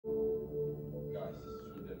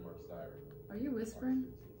whispering?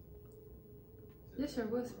 Yes, you're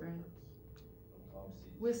whispering.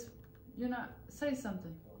 You're not. Say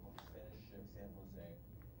something.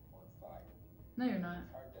 No, you're not.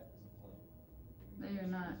 No, you're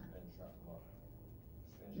not.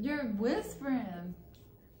 You're whispering.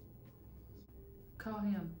 Call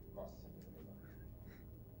him.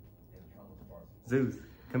 Zeus,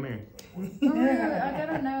 come here. For real, I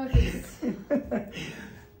gotta know if it's...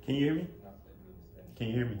 Can you hear me? Can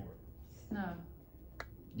you hear me? No.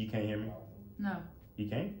 You can't hear me? No. You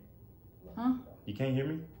can't? Huh? You can't hear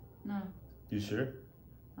me? No. You sure?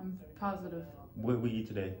 I'm positive. What we eat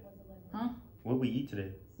today? Huh? What we eat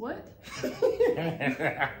today? What?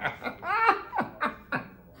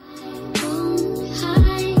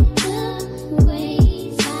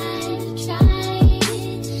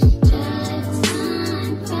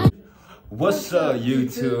 What's up,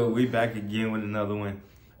 YouTube? We back again with another one.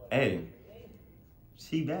 Hey,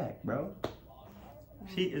 she back, bro.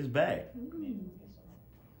 She is back.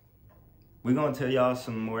 We're gonna tell y'all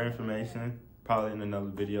some more information, probably in another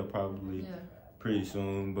video, probably pretty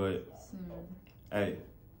soon. But hey,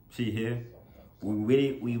 she here. We with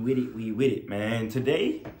it, we with it, we with it, man.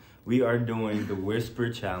 Today we are doing the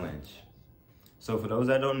Whisper Challenge. So for those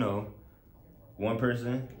that don't know, one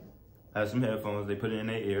person has some headphones. They put it in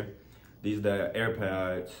their ear. These are the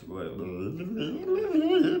AirPods.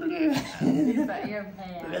 These are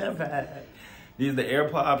AirPods. These are the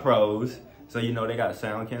AirPod Pros. So you know they got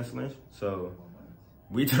sound cancelers. So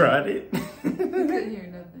we tried it. Couldn't hear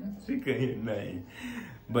nothing. She couldn't hear nothing.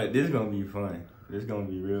 But this is gonna be fun. This is gonna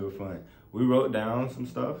be real fun. We wrote down some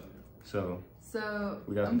stuff. So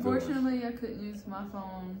we got unfortunately I couldn't use my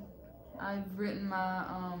phone. I've written my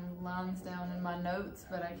lines down in my notes,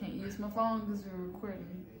 but I can't use my phone because we're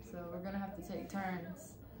recording. So we're gonna have to take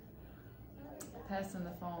turns passing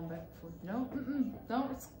the phone back and forth.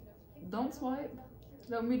 Don't swipe.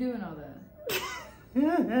 Don't be doing all that.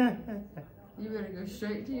 You better go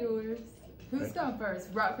straight to yours. Who's going first?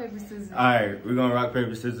 Rock, paper, scissors. All right, we're gonna rock,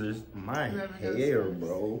 paper, scissors. My hair,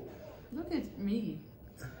 bro. Look at me.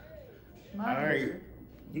 All right,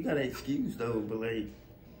 you got an excuse though, but like,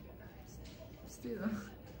 still.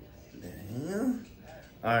 Damn.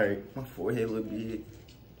 All right, my forehead look big.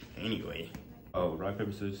 Anyway. Oh, rock,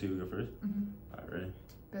 paper, scissors, see who go first? All right, ready?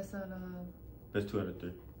 Best out of... Best 2 out of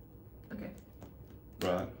 3. Okay.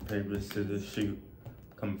 Rock, paper, scissors, shoot.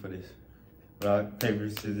 Coming for this. Rock, paper,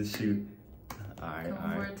 scissors, shoot. All right, all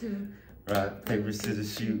right. For it too. Rock, paper,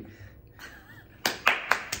 scissors, shoot.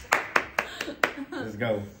 Let's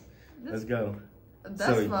go. Let's go.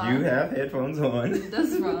 That's fine. You have headphones on.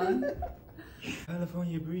 That's fine.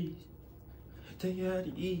 California breeze. Take you out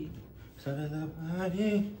to eat. Started up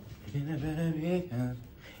party in a better big house.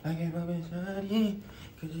 I came up inside you,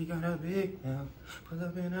 cause you got a big house. Pull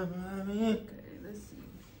up in a mommy. Okay, let's see.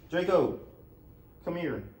 Draco, come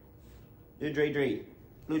here. Little Drake.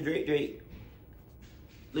 Little Drake.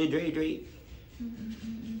 Little Drake.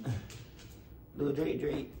 Little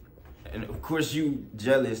Drake. And of course you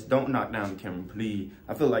jealous. Don't knock down the camera, please.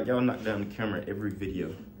 I feel like y'all knock down the camera every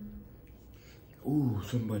video. Ooh,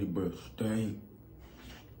 somebody breath stank.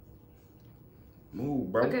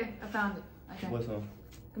 Move, bro. Okay, I found it. Okay. What song?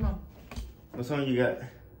 Come on. What song you got?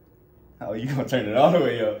 Oh, you gonna turn it all the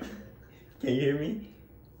way up. Can you hear me?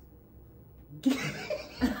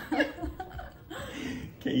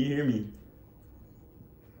 Can you hear me?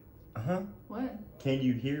 Uh-huh. What? Can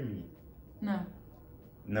you hear me? No.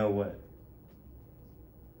 No what?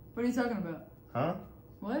 What are you talking about? Huh?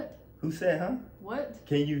 What? Who said huh? What?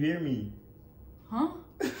 Can you hear me? Huh?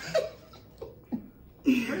 What are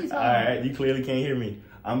you talking about? Alright, you clearly can't hear me.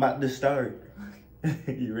 I'm about to start.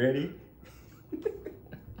 You ready?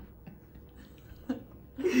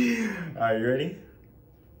 Are you ready?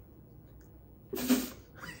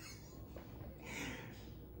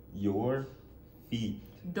 Your feet.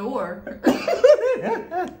 Door.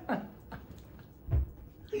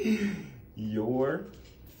 Your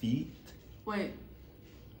feet. Wait.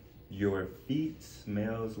 Your feet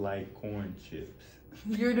smells like corn chips.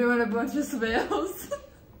 You're doing a bunch of spells.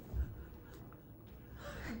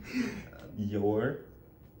 Your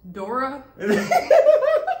Dora.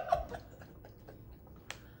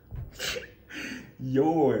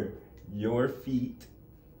 Your feet.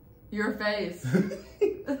 Your face.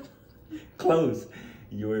 Close.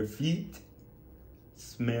 Your feet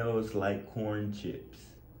smells like corn chips.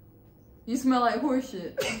 You smell like horse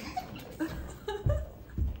shit.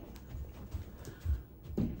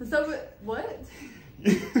 So what?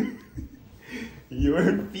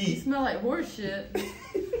 Your You feet. smell like horse shit.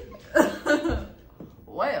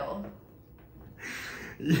 Well.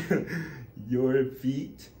 Your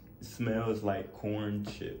feet smells like corn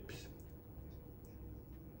chips.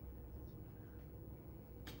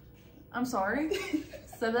 I'm sorry.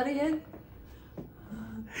 Say that again.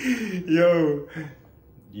 Yo,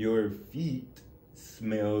 your feet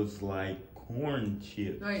smells like corn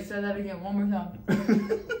chips. Wait, say that again one more time.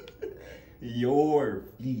 Your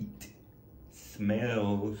feet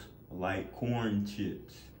smells like corn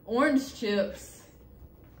chips. Orange chips.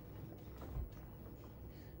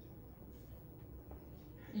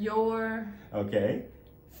 Your... Okay.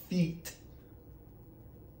 Feet.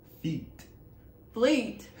 Feet.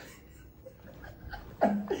 Fleet.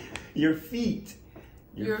 Your feet.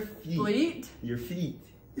 Your fleet? Your feet.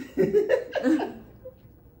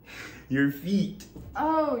 Your feet.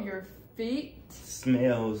 Oh, your feet?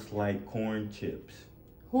 Smells like corn chips.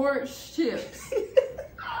 Horse chips.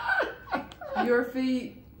 Your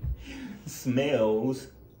feet. Smells.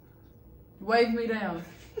 Wave me down.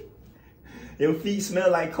 Your feet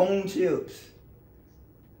smell like corn chips.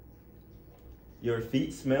 Your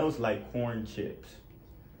feet smells like corn chips.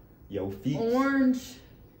 Your feet. Orange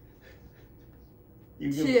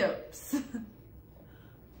chips.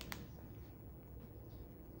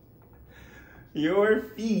 Your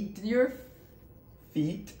feet. Your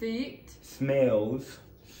feet. Smells.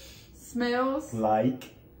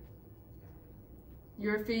 Like.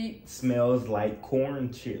 Your feet. Smells like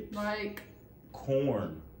corn chips. Like.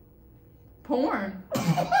 Corn. Porn.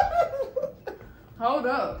 Hold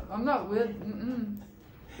up. I'm not with.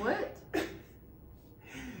 What?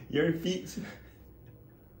 Your feet.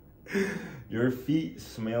 Your feet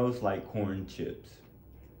smells like corn chips.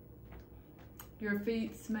 Your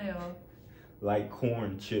feet smell like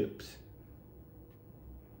corn chips.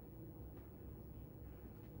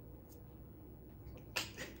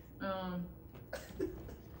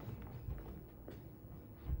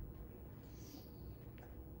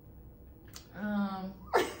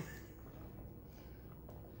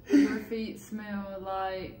 Your feet smell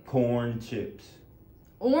like corn chips.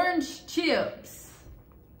 Orange chips.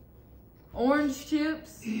 Orange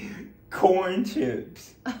chips? Corn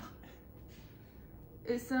chips.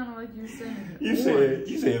 It sounded like you were saying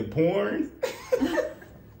you said porn?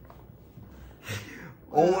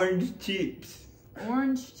 Orange chips.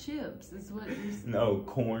 Orange chips is what you're saying. No,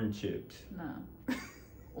 corn chips. No.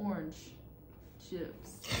 Orange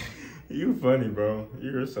chips. You funny, bro.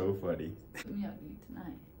 You're so funny. Put me out to eat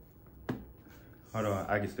tonight. Hold on,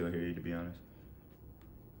 I can still hear you, to be honest.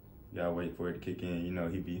 Y'all wait for it to kick in. You know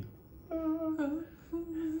he be.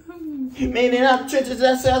 Meaning I'm trenches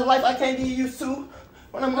that sells life I can't get used to.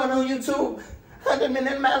 When I'm going on YouTube, 100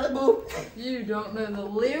 minutes in Malibu. You don't know the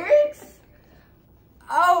lyrics?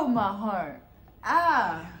 Oh, my heart.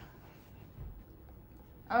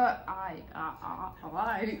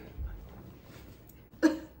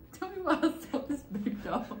 Tell me why I saw this big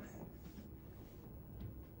dog.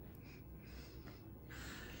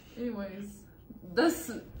 Anyways,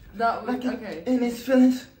 that was okay. In his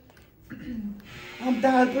feelings, I'm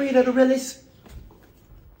dying breed of the realest.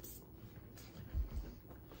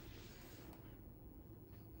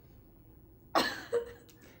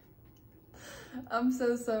 I'm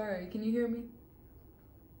so sorry. Can you hear me?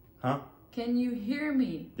 Huh? Can you hear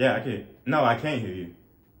me? Yeah, I can. No, I can't hear you.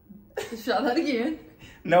 Try that again.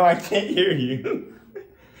 No, I can't hear you.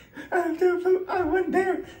 I wasn't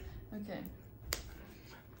there. Okay.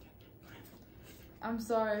 I'm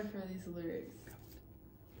sorry for these lyrics.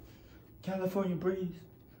 California breeze,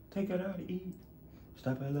 take it out to eat.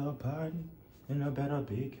 Stop at a little party in a better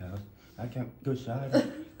big house. I can't go shot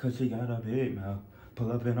cause she got a big mouth.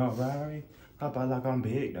 Pull up in a Rari, hop out like I'm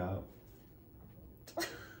big dog.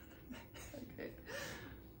 Okay.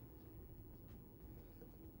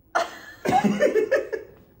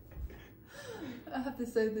 I have to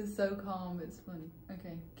say this so calm, it's funny.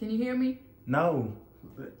 Okay, can you hear me? No,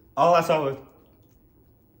 all I saw was,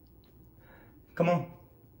 come on.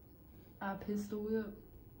 I pistol whipped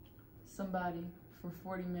somebody for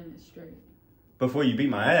 40 minutes straight. Before you beat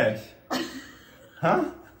my ass.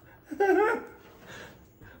 Huh?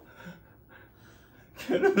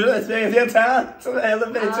 Let's spend your time to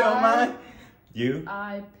elevate your mind. You?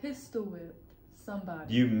 I pistol whipped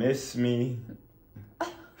somebody. You miss me.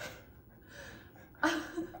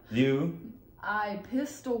 You? I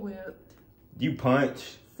pistol whipped. You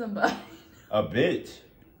punch. Somebody. A bitch.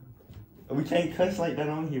 We can't cuss like that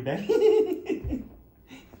on here, baby.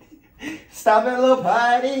 Stop at a little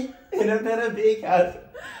party in a better big house.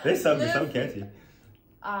 This song is so catchy.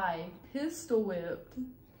 I pistol whipped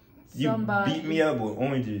somebody. You beat me up with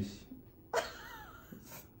oranges.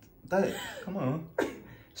 Come on.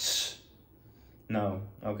 Shh. No,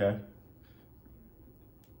 okay.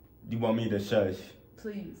 You want me to shush?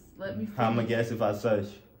 Please, let me finish. How I'ma guess if I search?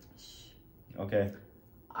 Okay.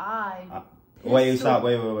 Wait, stop.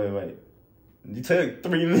 Wait. You took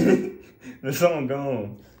 3 minutes. The song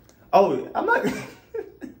gone. Oh, I'm not.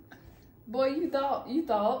 Boy, you thought. I'm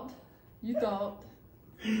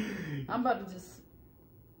about to just.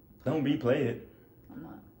 Don't replay it. I'm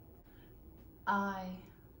not. I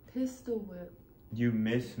pistol whipped. You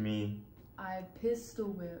miss me. I pistol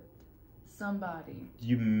whipped somebody.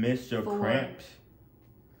 You missed your cramps.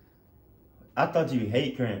 I thought you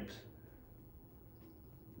hate cramps.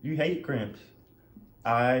 You hate cramps.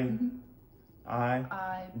 You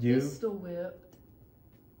pistol whipped.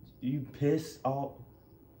 You pissed off.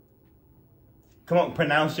 Come on,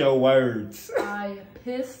 pronounce your words. I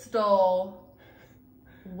pistol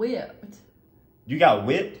whipped. You got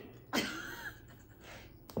whipped?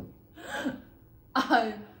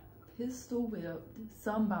 I pistol whipped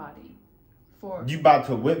somebody for. You about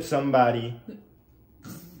to whip somebody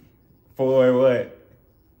for what?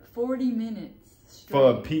 40 minutes straight.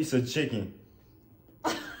 For a piece of chicken.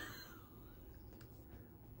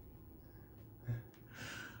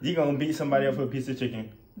 You gonna beat somebody up for a piece of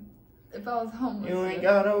chicken? If I was homeless. You ain't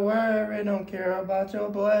gotta worry, don't care about your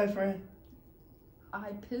boyfriend.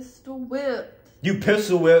 I pistol whipped. You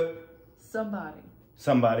pistol whipped somebody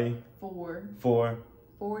for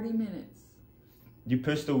 40 minutes. You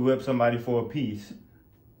pistol whipped somebody for a piece.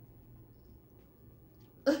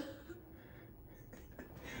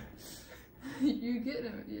 You get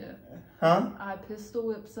it, yeah. Huh? I pistol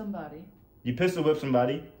whipped somebody. You pistol whipped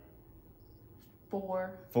somebody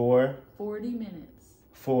for 40 minutes.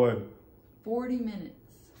 For 40 minutes.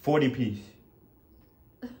 40 piece.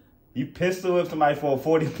 You pistol whipped somebody for a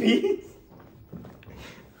 40 piece?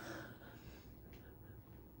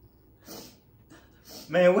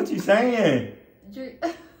 Man, what you saying?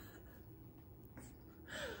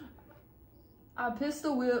 I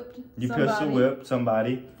pistol whipped pistol whipped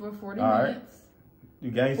somebody for 40 minutes. You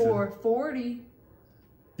gangster. For 40.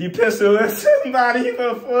 You pistol whipped somebody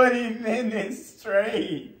for 40 minutes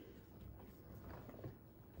straight.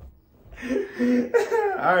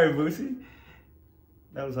 Alright, Boosie.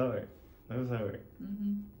 That was hard.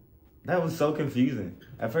 Mm-hmm. That was so confusing.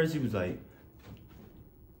 At first, he was like,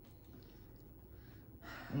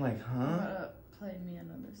 I'm like, huh? Play me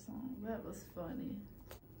another song. That was funny.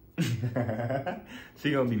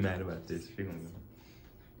 She gonna be mad about this.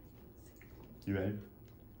 You ready?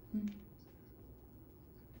 Hmm.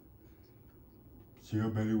 She a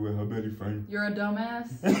Betty with her Betty friend. You're a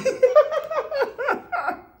dumbass?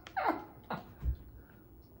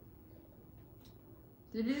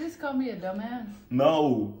 Did you just call me a dumbass?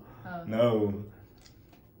 No. Oh. No.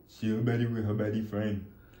 She a Betty with her Betty friend.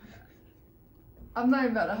 I'm not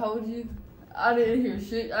even about to hold you. I didn't hear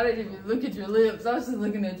shit. I didn't even look at your lips. I was just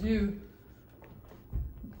looking at you.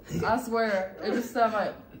 I swear. It just sounded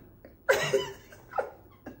like...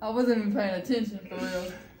 I wasn't even paying attention, for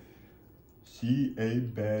real. She a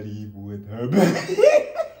baddie with her baby.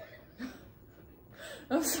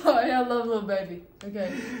 I'm sorry. I love Lil Baby.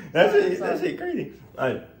 Okay. That's it crazy.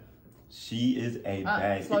 She is a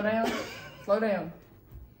baddie. Slow down. Slow down.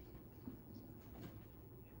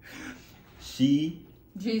 She.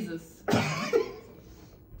 Jesus.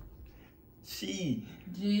 She.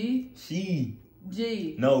 G. She.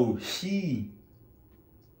 G. No, she.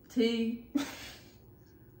 T.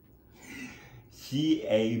 She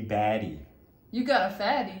a baddie. You got a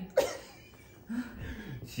fatty.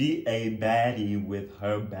 She a baddie with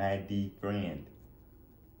her baddie friend.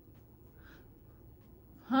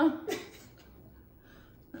 Huh?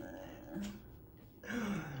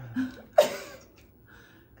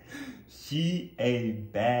 She a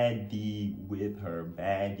baddie with her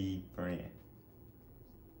baddie friend.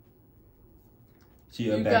 She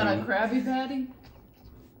a you baddie. got a Krabby Patty?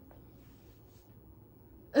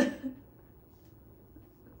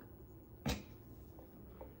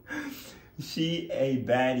 She a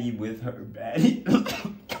baddie with her baddie.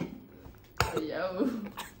 Yo.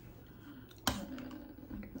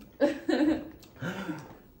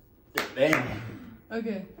 Damn.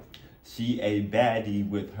 Okay. She a baddie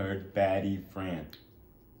with her baddie friend.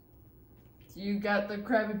 You got the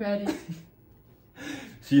Krabby Patty.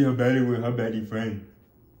 She a baddie with her baddie friend.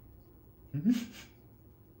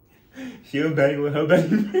 She a baddie with her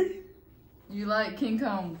baddie friend. You like King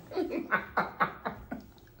Kong.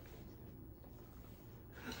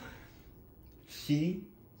 She.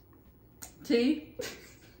 T.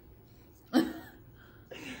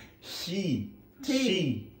 She.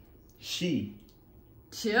 T. She.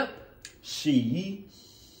 Chip. She.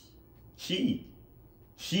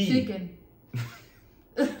 Chicken.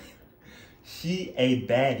 She a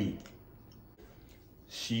baddie.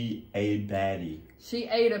 She a baddie. She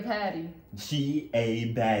ate a patty. She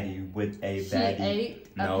a baddie with a baddie. She ate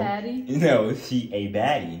a patty? No, she a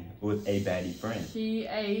baddie with a baddie friend. She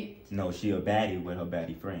ate. No, she a baddie with her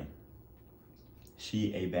baddie friend.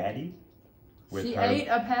 She a baddie with she her. Ate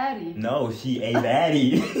a patty. No, she a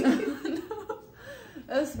baddie. No,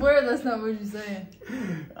 I swear that's not what you're saying.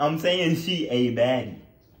 I'm saying she a baddie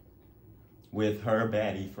with her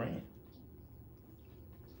baddie friend.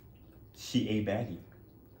 She a baddie.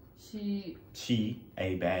 She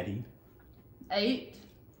a baddie. Ate.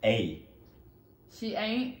 A. She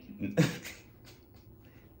ain't.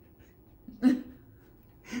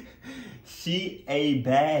 She a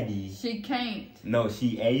baddie. She can't. No,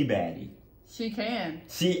 she a baddie. She can.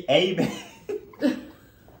 She a baddie.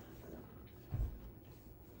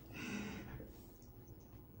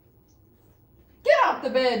 Get off the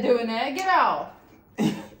bed doing that. Get off.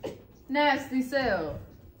 Nasty self.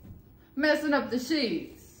 Messing up the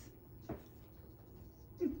sheets.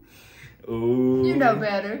 Ooh. You know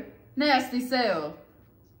better. Nasty self.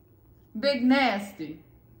 Big nasty.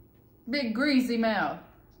 Big greasy mouth.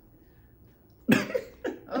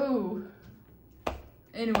 Ooh.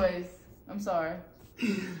 Anyways, I'm sorry.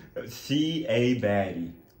 She a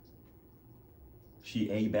baddie. She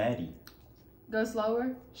a baddie. Go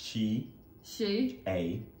slower. She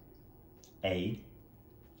Ain't.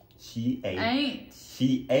 She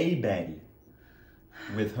a baddie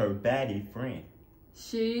with her baddie friend.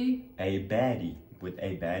 She a baddie with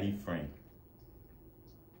a baddie friend.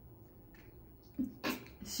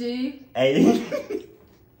 She a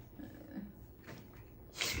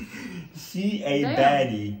she a Damn.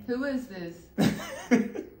 baddie. Who is this?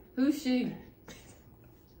 Who's she?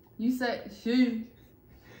 You said she.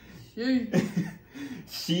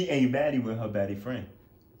 She a baddie with her baddie friend.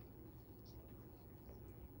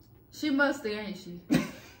 She musty, ain't she?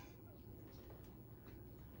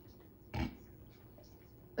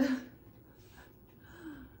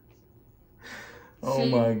 Oh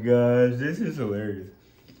my gosh, this is hilarious.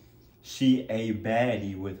 She a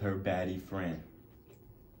baddie with her baddie friend.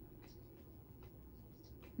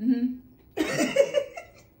 Mhm.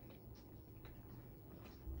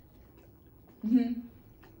 Mhm.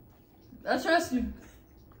 I trust you.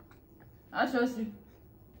 I trust you.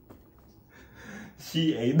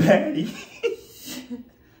 She a baddie.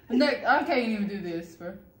 Nick, I can't even do this,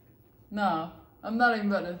 bro. No, I'm not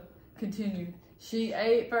even about to continue. She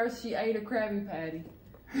ate a Krabby Patty.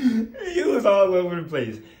 You was all over the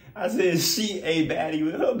place. I said she a baddie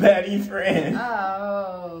with her baddie friend.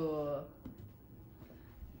 Oh.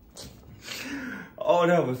 Oh,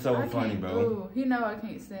 that was so funny, bro. Ooh, he know I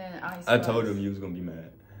can't stand ice. I told him you was gonna be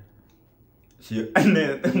mad. And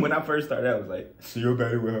then when I first started, I was like, she a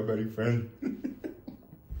baddie with her baddie friend.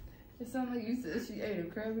 It sounded like you said she ate a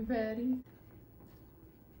Krabby Patty.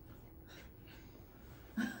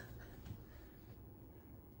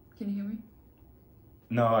 Can you hear me?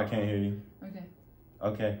 No, I can't hear you. Okay.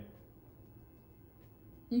 Okay.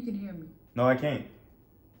 You can hear me. No, I can't.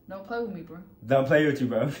 Don't play with me, bro. Don't play with you,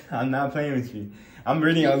 bro. I'm not playing with you. I'm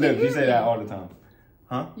reading your lips. You say that all the time.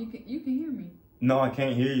 Huh? You can hear me. No, I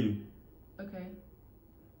can't hear you. Okay.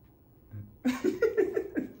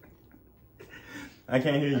 I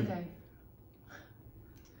can't hear you. Okay.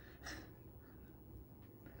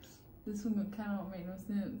 This one kind of don't make no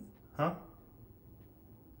sense. Huh?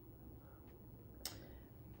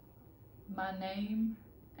 My name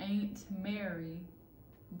ain't Mary,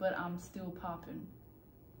 but I'm still popping.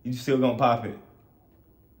 You still gonna pop it?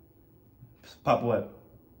 Pop what?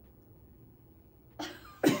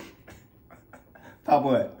 Pop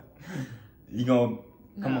what? You gonna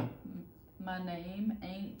come on? My name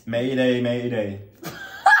ain't Mayday.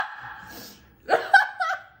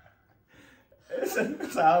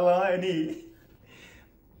 That's all I need.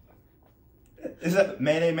 Is that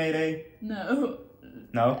Mayday? No.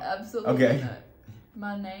 No? Absolutely okay. Not.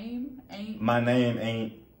 My name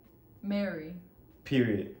ain't Mary.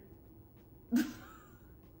 Period.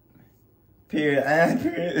 Period.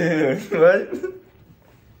 What?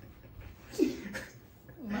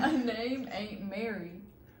 My name ain't Mary,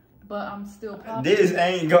 but I'm still popping. This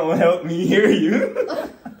ain't gonna help me hear you.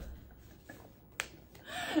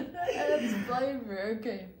 That adds flavor.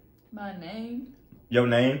 Okay. My name. Your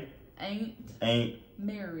name? Ain't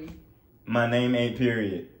Mary. My name ain't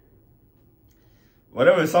period.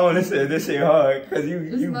 Whatever song this is, this shit hard, cause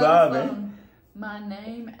you bobbing. My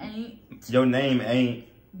name ain't. Your name ain't.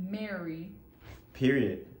 Mary.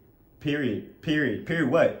 Period.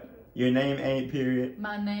 What? Your name ain't period.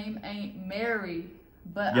 My name ain't Mary,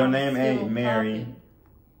 but your I'm name still ain't Mary, popping.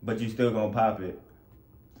 but you still gonna pop it.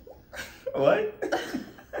 What?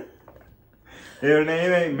 Your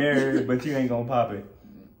name ain't Mary, but you ain't gonna pop it.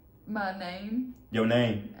 My name? Your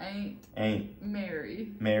name? Ain't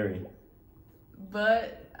Mary. Mary.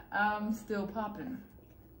 But I'm still popping.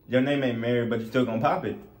 Your name ain't Mary, but you still gonna pop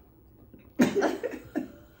it.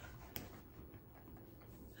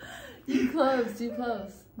 You close, you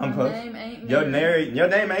close. I'm close. Name ain't Mary. Your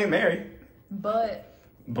name ain't Mary. But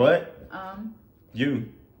you.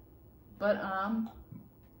 But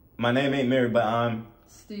my name ain't Mary, but I'm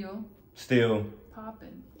still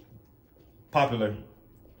popping. Popular.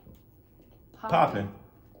 Popping.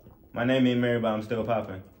 My name ain't Mary, but I'm still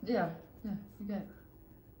popping. Yeah, you got it.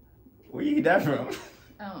 Where you get that from?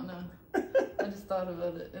 I don't know. I just thought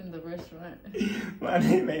about it in the restaurant. My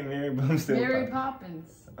name ain't Mary, but I'm still Mary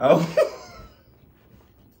Poppins. Oh.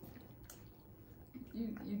 You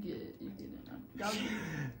get it. You get it. Y'all get it.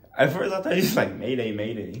 At first I thought you was like Mayday,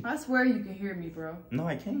 Mayday. I swear you can hear me, bro. No,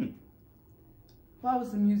 I can't. Why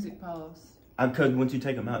was the music paused? Because once you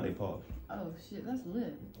take them out, they pause. Oh shit, that's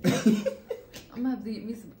lit. I'm gonna have to get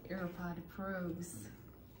me some AirPod Pros.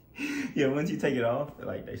 Yeah, once you take it off,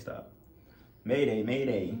 like they stop. Mayday,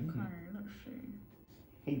 Mayday. Okay, let's see.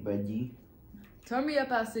 Hey, buddy. Turn me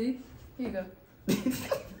up, I see. Here you go.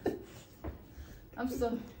 I'm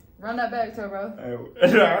still. Run that back, Turbo.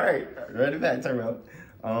 All right, run it back, Turbo.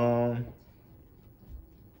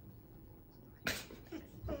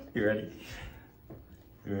 You ready?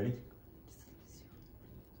 You ready?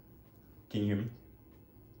 Can you hear me?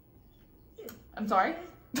 I'm sorry?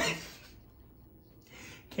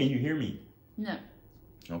 Can you hear me? No.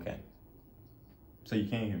 Okay. So you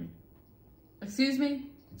can't hear me? Excuse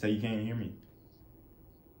me? So you can't hear me?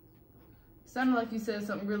 Sounded like you said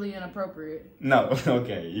something really inappropriate. No.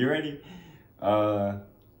 Okay. You ready? I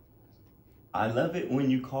love it when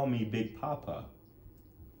you call me Big Papa.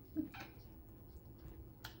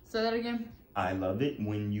 Say that again? I love it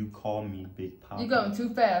when you call me Big Papa. You're going too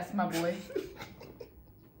fast, my boy.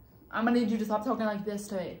 I'm gonna need you to stop talking like this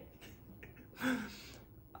today.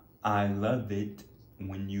 I love it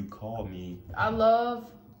when you call me. I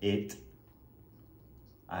love it.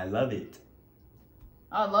 I love it.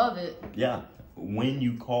 I love it. Yeah, when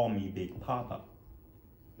you call me Big Papa.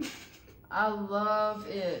 I love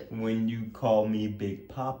it. When you call me Big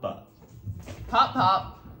Papa. Pop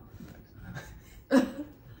pop.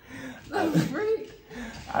 That's a freak.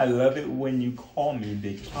 I love it when you call me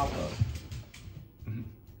Big Papa.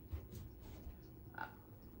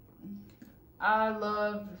 I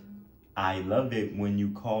love it when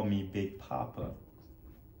you call me Big Papa.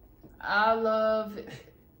 I love it.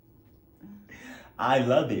 I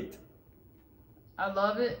love it. I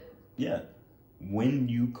love it. Yeah. When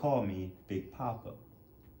you call me Big Papa.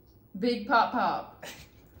 Big Pop Pop.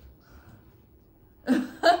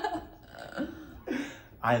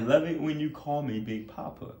 I love it when you call me Big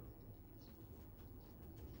Papa.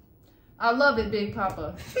 I love it, Big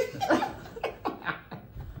Papa.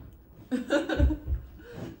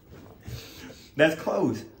 That's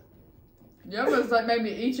close. You almost like made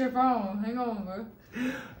me eat your phone. Hang on, bro.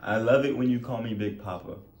 I love it when you call me Big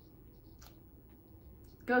Papa.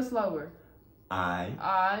 Go slower. I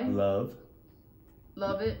love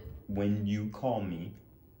it when you call me.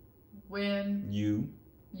 When you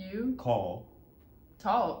call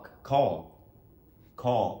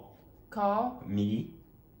me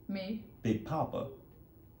Big Papa.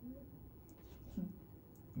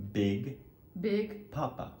 Big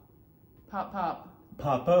Papa. Pop pop.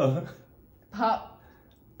 Papa. Pop.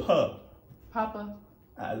 Papa.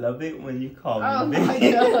 I love it when you call me oh Big my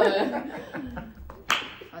God.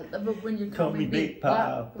 I love it when you call me Big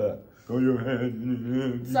Papa. Go your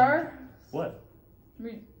head. Sir? What? I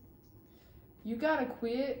mean, you gotta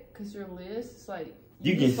quit because your list is like...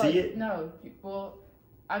 You can see it? No. Well,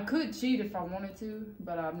 I could cheat if I wanted to,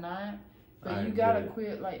 but I'm not. But right, you gotta good.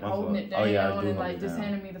 quit like My holding fault. it down and like just down.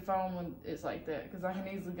 handing me the phone when it's like that. Because I can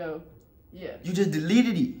easily go, yeah. You just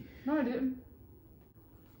deleted it. No, I didn't.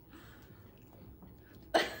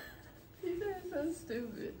 You guys are so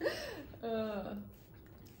stupid.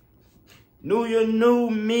 Know you know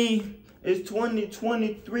me. It's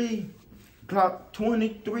 2023. Clock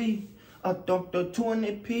 23. I dumped the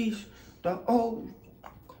 20 piece. The old.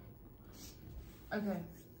 Okay.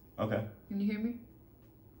 Okay. Can you hear me?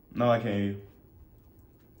 No, I can't hear you.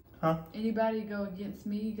 Huh? Anybody go against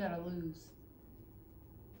me, you gotta lose.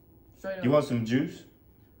 Straight up. You want some juice?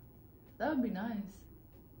 That would be nice.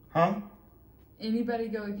 Huh? Anybody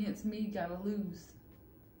go against me, you gotta lose.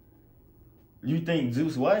 You think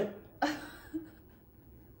Zeus what?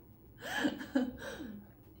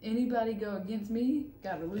 Anybody go against me,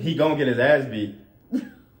 gotta lose. He gonna get his ass beat.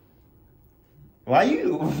 Why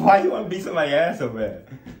you want to beat somebody's ass so bad?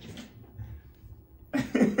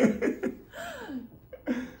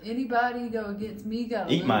 Anybody go against me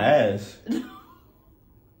gotta eat lose. my ass.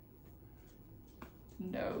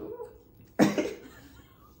 No.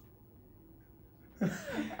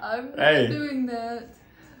 I'm not doing that.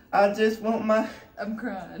 I just want my... I'm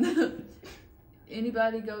crying.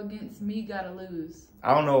 Anybody go against me gotta lose.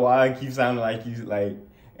 I don't know why I keep sounding like you like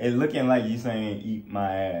it looking like you saying eat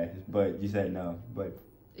my ass, but you said no. But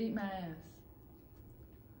eat my ass.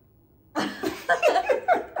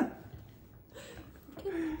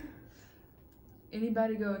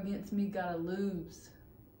 Anybody go against me gotta lose.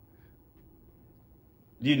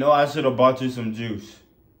 You know I should have bought you some juice.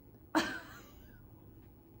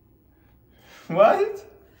 What?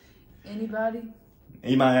 Anybody?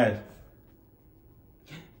 Eat my ass.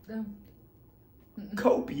 No.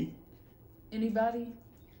 Kobe. Anybody?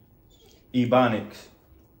 Ebonics.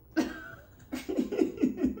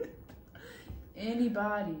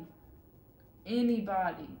 Anybody.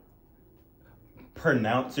 Anybody.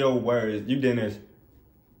 Pronounce your words. You did this.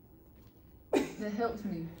 That helps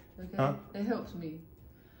me. Okay? Huh? That helps me.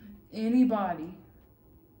 Anybody.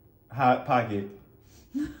 Hot pocket.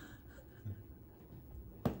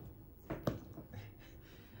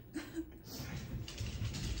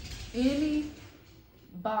 Anybody.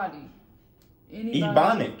 Anybody.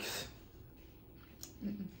 Ebonics.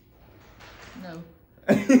 No.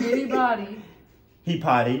 Anybody. He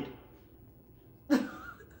potted.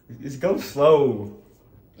 Just go slow.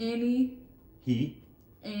 Any. He.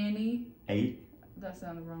 Any. Ate. That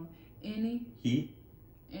sounded wrong. Any. He.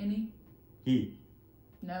 Any. He.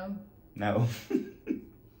 No. No.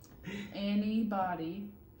 Anybody.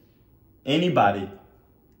 Anybody.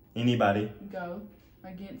 Anybody. Go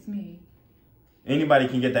against me. Anybody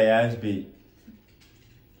can get their ass beat.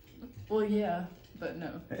 Well, yeah, but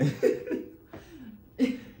no.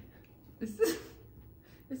 This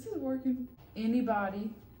is working. Anybody.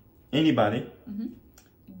 Anybody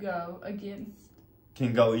Go against.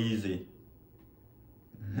 can go easy.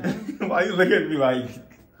 No. Why you looking at me like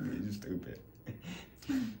you're stupid?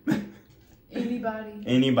 Anybody.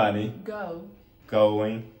 Anybody Go.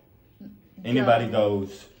 going. Anybody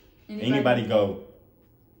goes. Anybody go.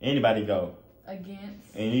 Anybody go.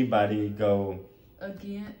 Against. Anybody go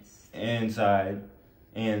Against. inside.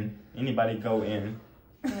 In. Anybody go in.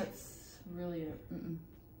 That's really a.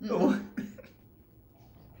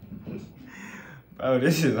 Bro,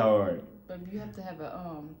 this is hard. But you have to have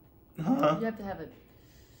a Huh? You have to have a.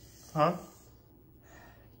 Huh?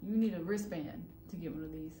 You need a wristband to get one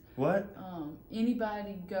of these. What?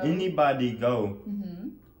 Anybody go. Anybody go.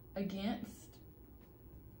 Against.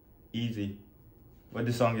 Easy. What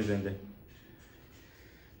the song is in there?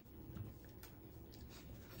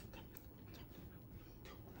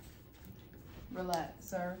 Relax,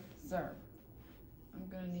 sir. Sir. I'm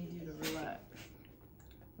gonna need you to relax.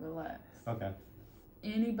 Relax. Okay.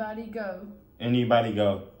 Anybody go. Anybody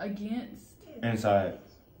go. Against. Inside.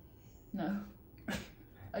 No.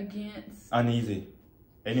 Against. Uneasy.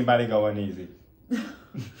 Anybody go uneasy.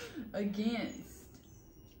 Against.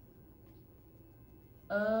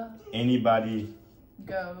 Anybody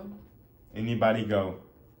Go. Anybody go.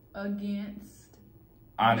 Against.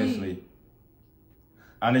 Honestly. Me.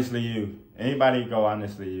 Honestly you. Anybody go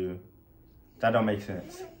honestly you. That don't make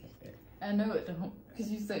sense. I know it don't.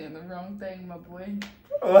 Because you saying the wrong thing, my boy.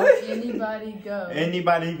 What? Anybody go.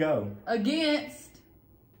 Anybody go. Against.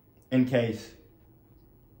 In case.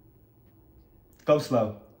 Go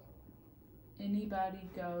slow. Anybody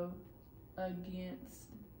go against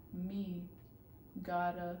me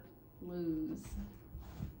gotta lose.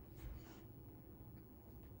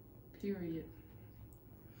 Period.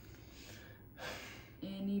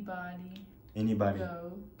 Anybody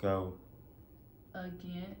go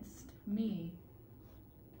against me.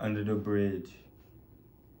 Under the bridge.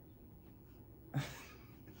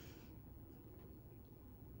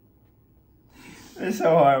 It's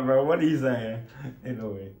so hard, bro. What are you saying?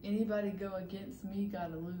 Anyway. Anybody go against me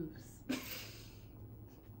gotta lose.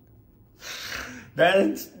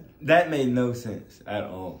 That made no sense at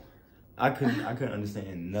all. I couldn't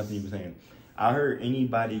understand nothing you were saying. I heard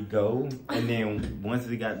anybody go, and then once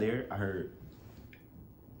we got there, I heard.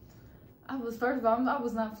 First of all, I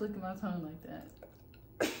was not flicking my tongue like that.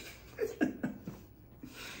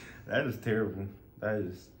 That is terrible. That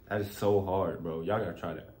is so hard, bro. Y'all gotta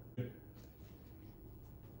try that.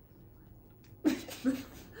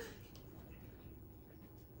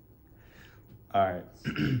 All right.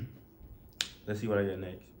 Let's see what I get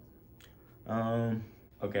next.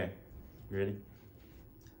 Okay. You ready?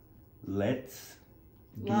 Let's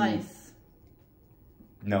do... Lice.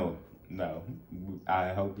 No.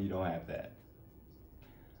 I hope you don't have that.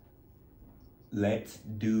 Let's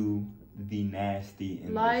do the nasty.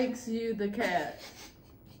 Likes you the cat.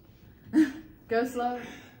 Go slow.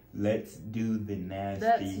 Let's do the nasty.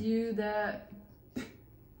 That's you that.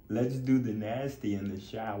 Let's do the nasty in the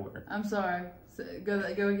shower. I'm sorry. Go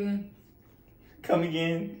again. Come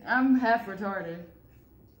again. I'm half retarded.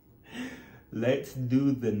 Let's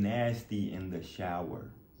do the nasty in the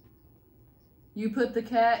shower. You put the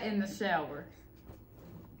cat in the shower.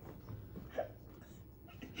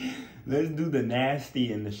 Let's do the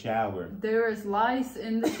nasty in the shower. There is lice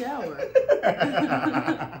in the shower.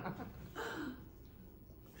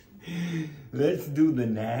 Let's do the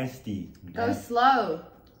nasty. Go slow.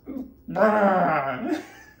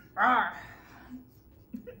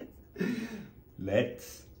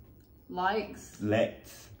 Let's Likes.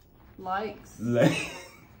 Let's Likes.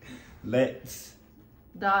 Let's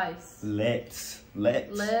Dice. Let's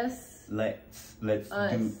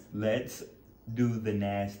do the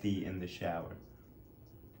nasty in the shower.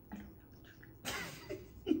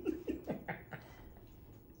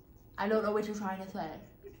 I don't know what you're trying to say.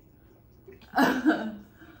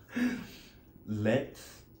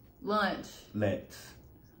 Let's Lunch. Let's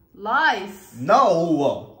Lice.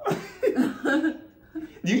 No.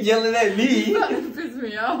 You yelling at me? That piss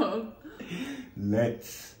me off.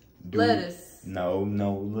 Let's do Lettuce. No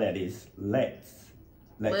lettuce. Let's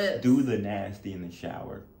do the nasty in the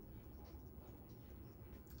shower.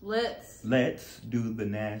 Let's do the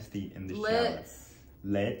nasty in the shower.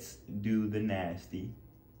 Let's do the nasty.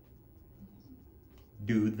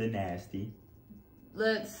 Do the nasty.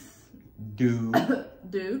 Let's do.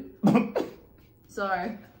 Do.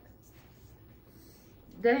 Sorry.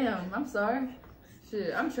 Damn, I'm sorry.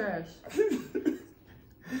 Shit, I'm trash.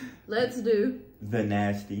 Let's do. The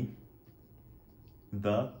nasty.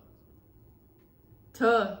 The.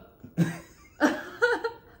 Tuh.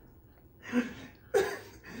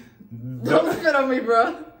 Don't spit on me,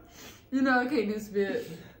 bro. You know I can't do spit.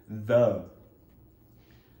 The.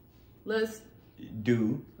 Let's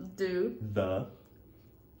do. The.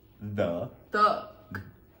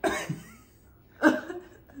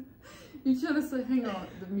 You trying to say, hang on,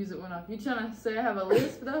 the music went off. You trying to say I have a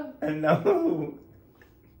lisp though? No.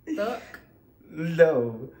 Duck.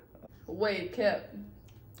 No. Wait, kept.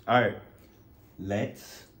 Alright.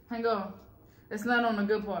 Let's. Hang on. It's not on the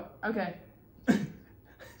good part. Okay.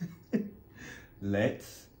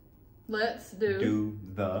 Let's do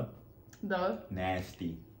the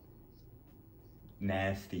nasty.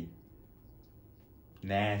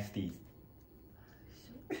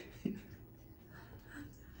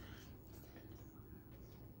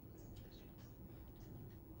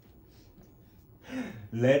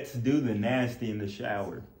 Let's do the nasty in the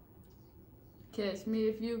shower. Catch me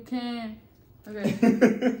if you can. Okay.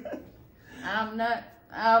 I'm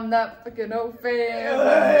not fucking no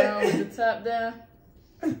fan. With the top down.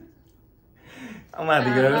 I'm gonna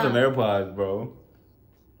have to get some AirPods, bro.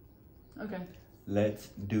 Okay. Let's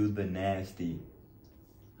do the nasty.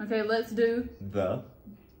 Okay, let's do the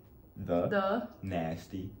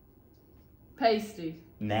nasty. Pasty.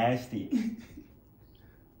 Nasty.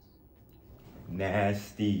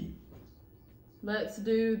 Nasty. Let's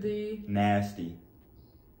do the nasty.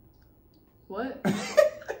 What?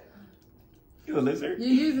 You a lizard? You're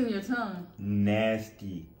using your tongue.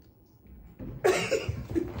 Nasty. I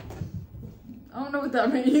don't know what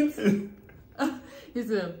that means. He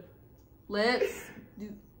said, let's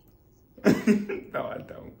do... No, I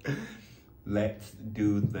don't. Let's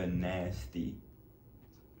do the nasty.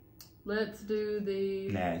 Let's do the...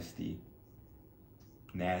 Nasty.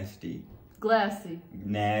 Glassy.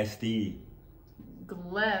 Nasty.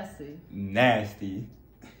 Glassy. Nasty.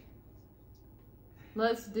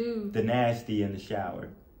 Let's do... The nasty in the shower.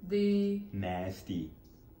 The... Nasty.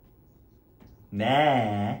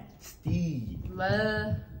 Nasty.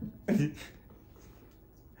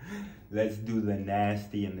 Let's do the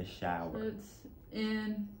nasty in the shower. Let's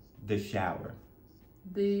in... The shower.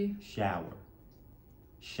 The... Shower.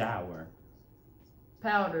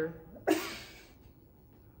 Powder.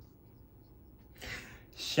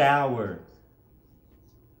 Shower.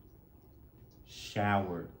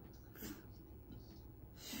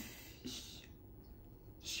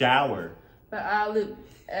 But eyelid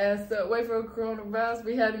ass up. Wait for coronavirus.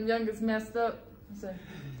 We had him youngest messed up.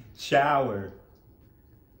 Shower.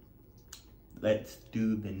 Let's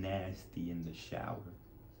do the nasty in the shower.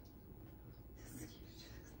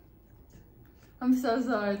 I'm so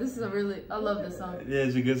sorry. This is I love this song. Yeah,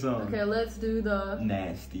 it's a good song. Okay, let's do the...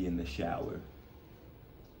 Nasty in the shower.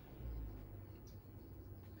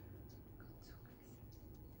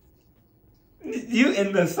 You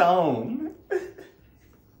in the song.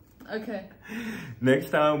 Okay.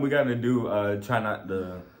 Next time we gotta do try not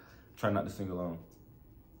to sing along.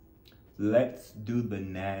 Let's do the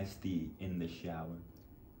nasty in the shower.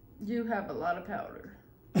 You have a lot of powder.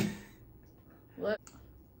 What?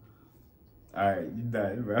 Alright, you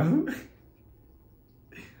done, bro.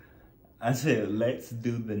 I said, let's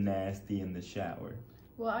do the nasty in the shower.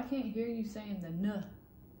 Well, I can't hear you saying the nuh.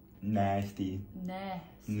 Nasty. Nasty.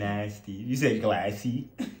 Nasty. You said glassy.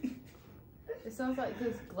 It sounds like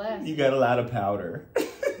this glass. You got a lot of powder.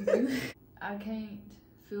 I can't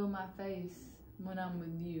feel my face when I'm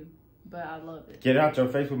with you, but I love it. Get out your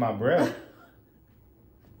face with my breath.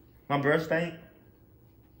 My breath stink?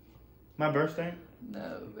 My breath stink?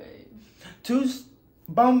 No, babe.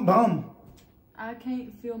 Bum. I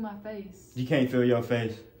can't feel my face. You can't feel your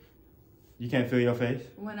face. You can't feel your face?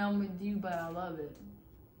 When I'm with you, but I love it.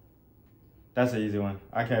 That's an easy one.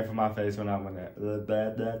 I can't feel my face when I'm with that.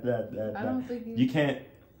 I don't think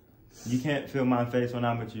you can't feel my face when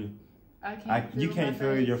I'm with you. I can't feel you can't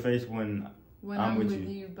feel your face when I'm with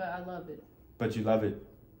you, but I love it. But you love it.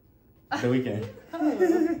 The weekend.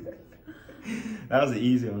 That was an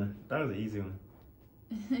easy one.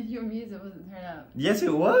 Your music wasn't turned out. Yes,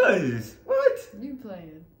 it was. What? You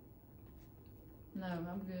playing. No,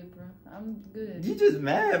 I'm good, bro. I'm good. You just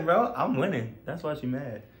mad, bro. I'm winning. That's why she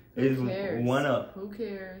mad. Who cares? 1 up. Who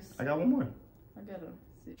cares? I got one more. I gotta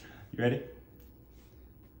see. You ready?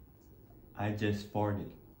 I just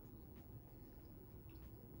farted.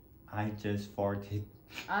 I just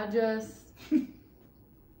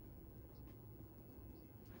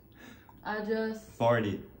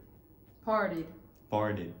farted. Partied.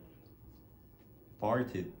 Farted.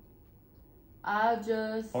 I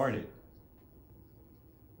just farted.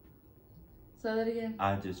 Say that again.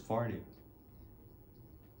 I just farted.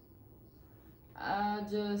 I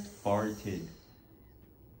just farted.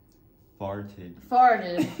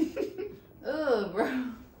 Ugh, bro.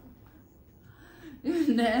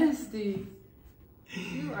 You're nasty.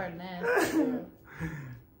 You are nasty, bro.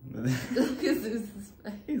 Look at this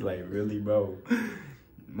face. He's like, really, bro?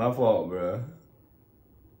 My fault, bro.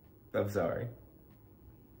 I'm sorry.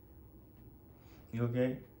 You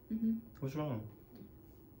okay? Mm-hmm. What's wrong?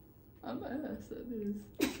 I'm ass at this.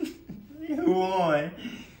 Who won?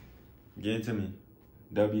 Give it to me.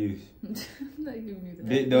 W's. I'm not giving you the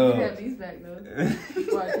Big dog. You have these back though.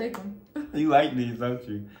 Why I take them? You like these, don't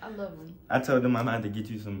you? I love them. I told them I'm gonna have to get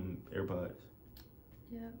you some AirPods.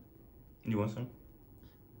 Yeah. You want some?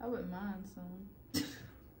 I wouldn't mind some.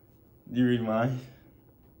 You read mine?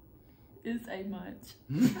 It's a much.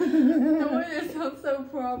 The way it sounds so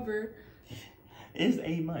proper. It's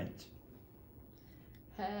a much.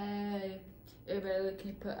 Hey, everybody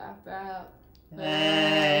can put our out.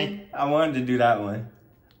 Hey. I wanted to do that one,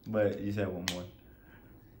 but you said one more.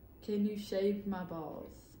 Can you shave my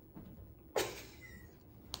balls?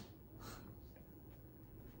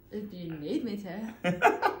 If you need me to.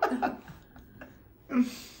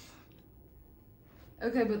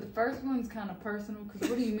 Okay, but the first one's kind of personal, because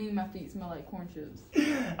what do you mean my feet smell like corn chips?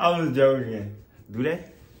 I was joking. Do they?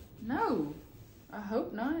 No. I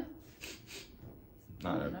hope not.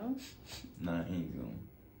 Nah, I don't know. Nah, I ain't going.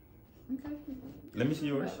 Okay. Let me see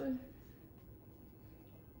yours.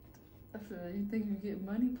 I feel like you think you get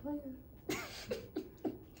money, player?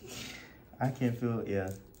 I can't feel, yeah.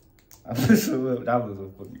 That was a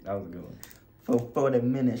good one. For 40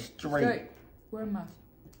 minutes straight. Where am I?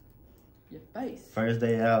 Your face. First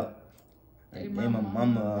day out. I gave my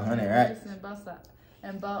mama 100 racks.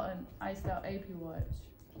 And bought an iced out AP watch.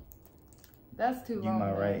 That's too long. You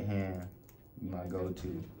my right hand. You my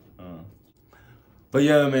go-to. But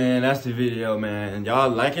yeah, man, that's the video, man. Y'all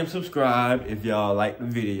like and subscribe if y'all like the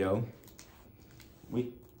video.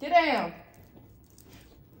 Get down.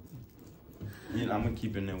 You know, I'm gonna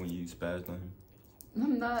keep it in there when you spaz on him.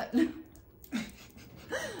 I'm not.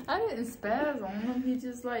 I didn't spaz on him. He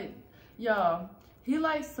just like, y'all, he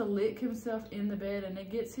likes to lick himself in the bed and it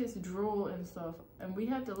gets his drool and stuff. And we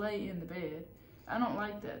have to lay in the bed. I don't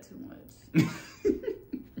like that too much.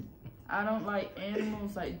 I don't like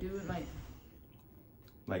animals like doing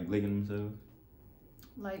like licking themselves?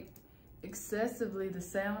 Like excessively, the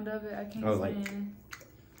sound of it, I can't stand.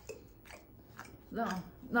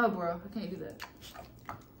 No, bro, I can't do that.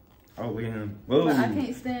 Oh, look at him. Whoa. But I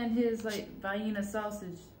can't stand his like Vienna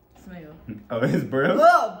sausage smell. Oh, his breath?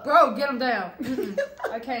 Oh, bro, get him down.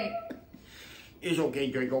 I can't. It's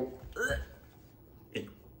okay, Draco. It's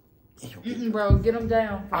okay. Bro, get him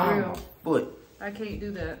down for real. Foot. I can't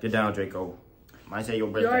do that. Get down, Draco. Might say your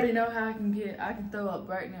birthday. You already know how I can get. I can throw up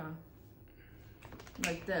right now.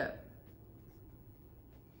 Like that.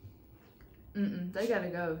 They gotta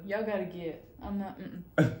go. Y'all gotta get. I'm not.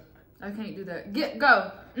 I can't do that.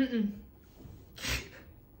 Go.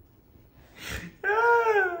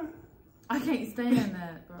 I can't stand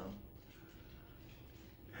that, bro.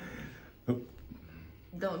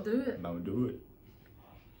 Don't do it. Don't do it.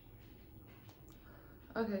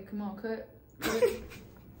 Okay, come on, cut.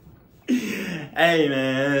 Hey,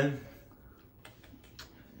 man.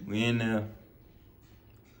 We in there.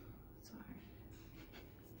 Sorry.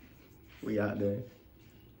 We out there.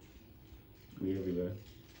 We everywhere.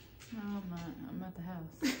 No, I'm not. I'm at the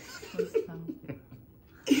house. What's the time?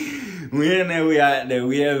 We in there, we out there,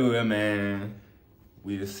 we everywhere, man.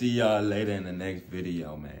 We'll see y'all later in the next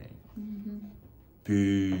video, man.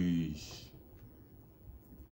 Peace.